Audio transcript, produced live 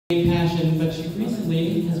Passion, but she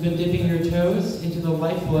recently has been dipping her toes into the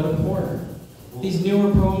lifeblood of horror. These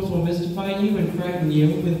newer poems will mystify you and frighten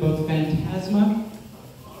you with both phantasma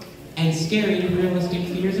and scary, realistic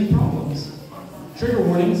fears and problems. Trigger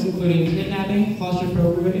warnings including kidnapping,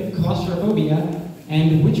 claustrophobia,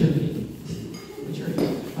 and witchery.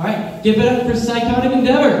 All right, give it up for Psychotic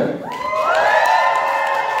Endeavor.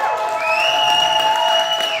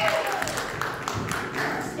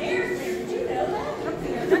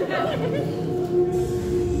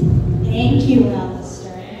 Thank you,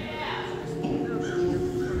 Alistair.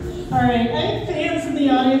 All right, I have fans in the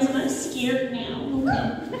audience and I'm scared now.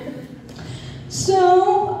 Okay.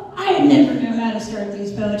 So, I never know how to start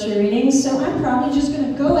these poetry readings, so I'm probably just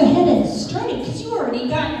going to go ahead and start it because you already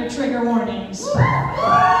got your trigger warnings.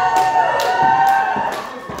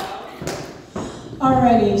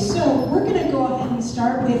 Alrighty, so we're going to go ahead and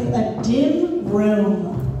start with a dim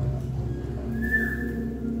room.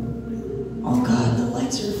 Oh God, the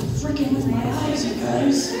lights are freaking with my eyes, you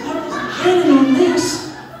guys. I wasn't planning on this.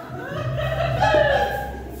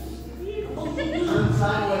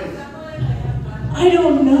 I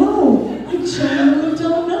don't know. I genuinely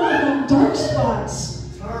don't know about dark spots.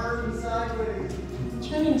 Turn sideways.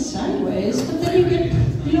 Turning sideways, but then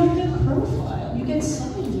you don't get profile. You get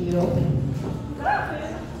side view.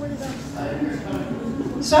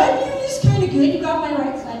 Side view is kind of good. You got my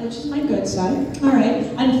right side, which is my good side. All right,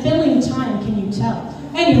 I'm filling time. Can you tell?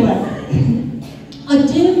 Anyway, a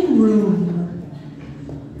dim room.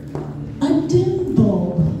 A dim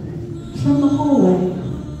bulb from the hallway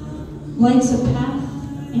lights a path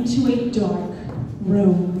into a dark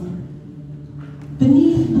room.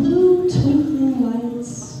 Beneath blue twinkling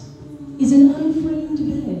lights is an unframed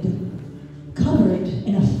bed, covered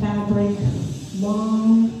in a fabric,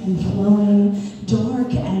 long and flowing,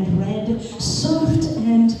 dark and red, soft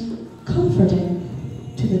and comforting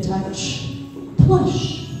to the touch,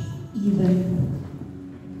 plush even.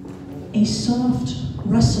 A soft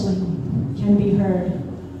rustling can be heard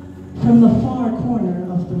from the far corner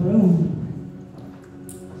of the room.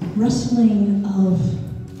 Rustling of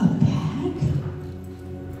a bag,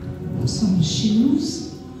 some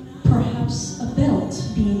shoes, perhaps a belt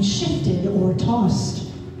being shifted or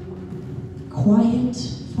tossed. Quiet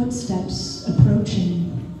footsteps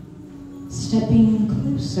approaching, stepping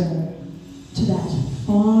closer to that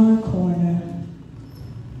far corner,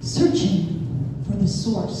 searching for the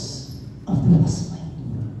source of the rustling.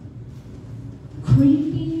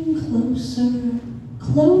 Creeping closer,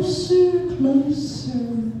 closer, closer.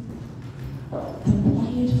 The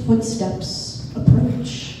quiet footsteps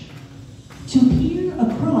approach to peer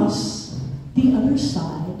across the other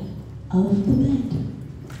side of the bed.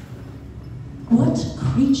 What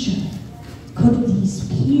creature could these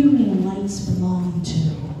peering lights belong to?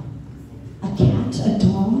 A cat, a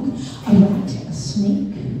dog, a rat, a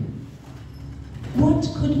snake? What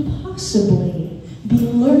could possibly be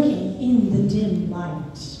lurking in the dim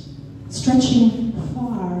light, stretching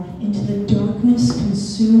far into the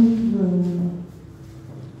darkness-consumed room?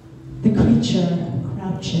 The creature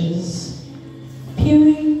crouches,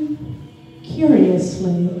 peering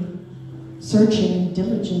curiously, searching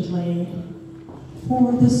diligently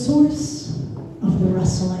for the source of the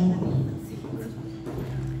rustling.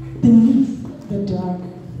 Beneath the dark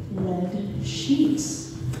red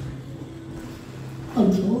sheets, a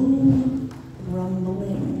low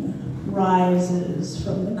rumbling rises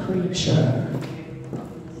from the creature.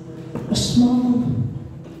 A small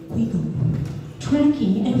wiggle,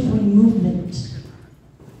 tracking every movement,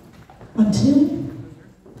 until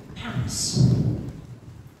pounce.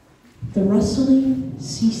 The rustling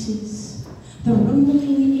ceases, the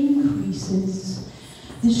rumbling increases.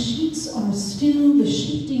 The sheets are still, the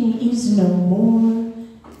shifting is no more,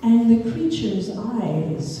 and the creature's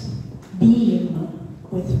eyes beam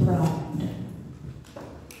with pride.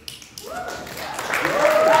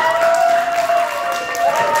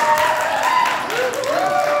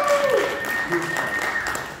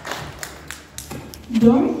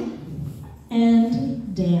 Dark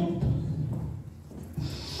and damp.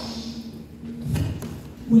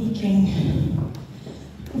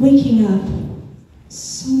 Waking up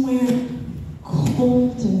somewhere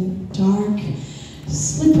cold and dark,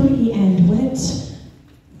 slippery and wet,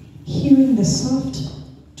 hearing the soft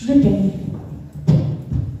dripping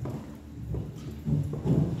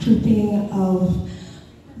of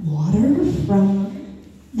water from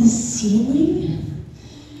the ceiling.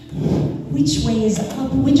 Which way is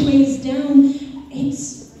up, which way is down?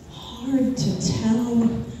 It's hard to tell.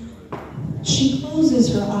 She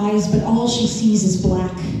closes her eyes, but all she sees is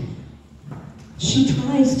black. She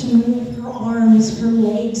tries to move her arms, her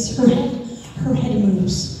legs, her head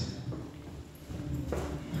moves.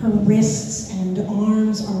 Her wrists and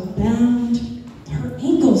arms are bound, her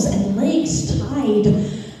ankles and legs tied.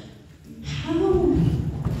 How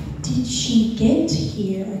did she get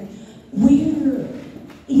here? Where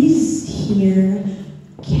is here?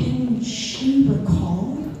 Can she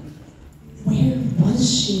recall? Where was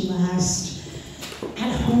she last?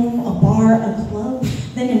 At home, a bar, a club,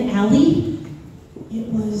 then an alley? It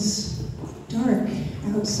was dark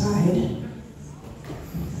outside.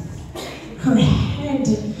 Her head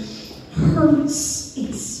hurts.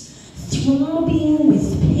 It's throbbing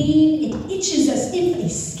with pain. It itches as if a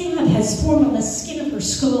scab has formed on the skin of her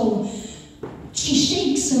skull. She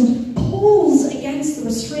shakes and pulls against the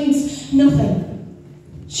restraints. Nothing.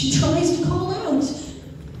 She tries to call out,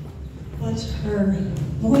 but her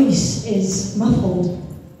voice is muffled.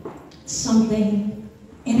 Something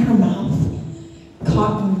in her mouth.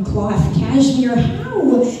 Cotton, cloth, cashmere.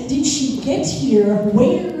 How did she get here?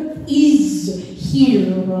 Where is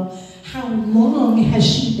here? How long has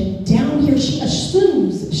she been down here? She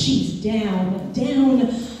assumes she's down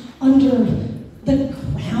under the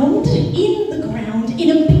ground, in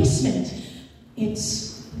a basement.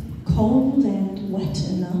 It's cold and wet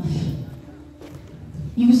enough.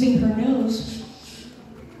 Using her nose,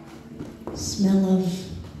 smell of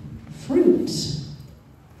fruit,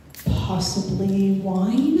 possibly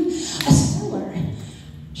wine, a cellar.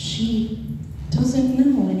 She doesn't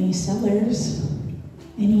know any cellars,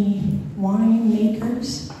 any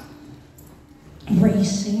winemakers.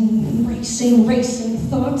 Racing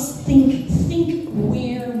thoughts. Think,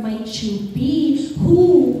 where might you be?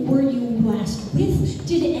 Who were you last with?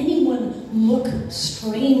 Did anyone look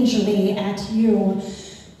strangely at you?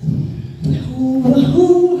 Who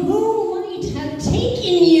might have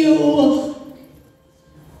taken you?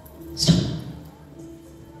 Stop.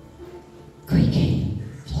 Creaking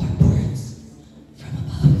floorboards from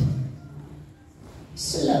above.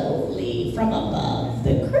 Slowly from above,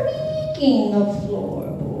 the creaking of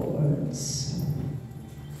floorboards.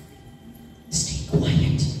 Stay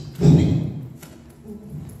quiet, woman.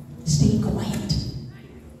 Stay quiet.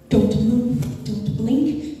 Don't move, don't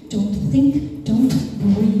blink, don't think, don't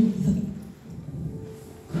breathe.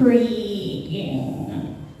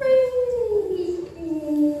 Creaking.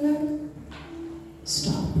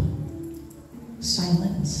 Stop.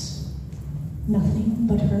 Silence. Nothing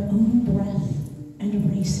but her own breath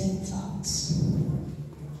and racing thoughts.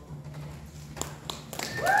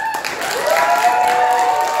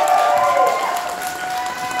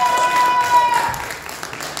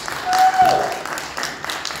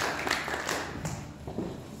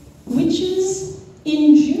 Witches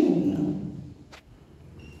in June.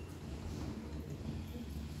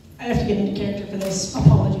 I have to get into character for this.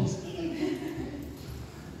 Apologies.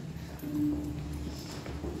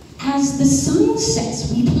 As the sun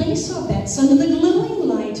sets, we place our bets under the glowing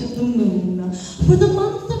light of the moon. For the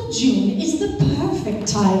month of June is the perfect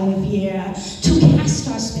time of year to cast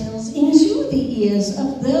our spells into the ears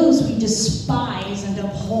of those we despise and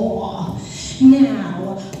abhor.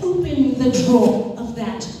 Now, open the drawer of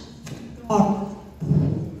that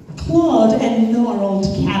clawed and gnarled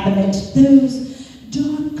cabinet, those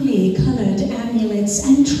darkly colored amulets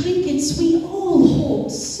and trinkets we all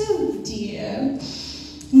hold so dear.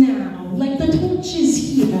 Now, like the torches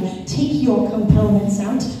here, take your components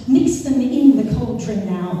out, mix them in the cauldron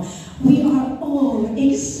now. We are all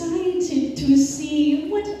excited to see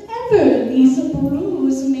whatever these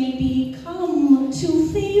brews may be come to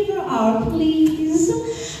favor our pleas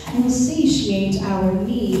and satiate our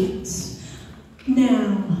needs.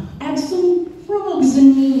 Now, add some frogs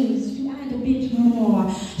and knees to add a bit more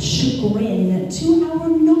chagrin to our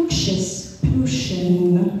noxious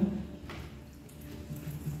potion.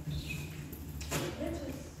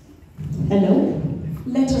 Hello?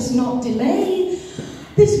 Let us not delay.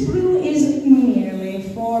 This brew is merely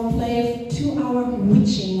foreplay to our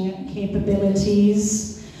witching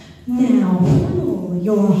capabilities. Now, funnel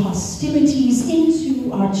your hostilities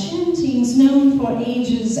into our chantings known for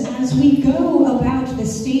ages as we go about the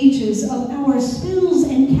stages of our spells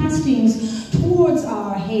and castings towards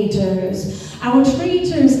our haters, our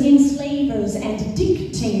traitors, enslavers, and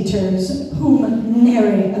dictators, whom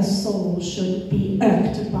nary a soul should be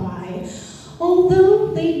irked by.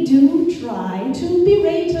 Although they do try to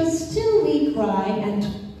berate us till we cry, and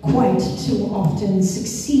quite too often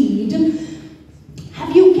succeed.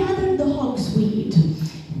 Have you gathered the hogsweed?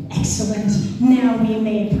 Excellent. Now we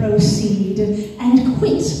may proceed and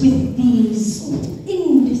quit with these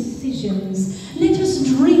indecisions. Let us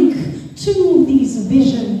drink to these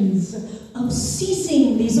visions of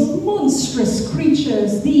ceasing these monstrous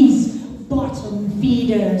creatures, these bottom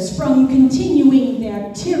feeders, from continuing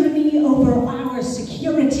their tyranny over our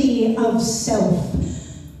security. self.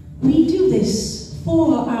 We do this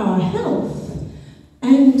for our health,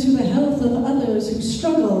 and to the health of others who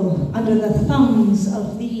struggle under the thumbs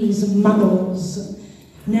of these muggles.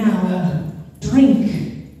 Now, drink.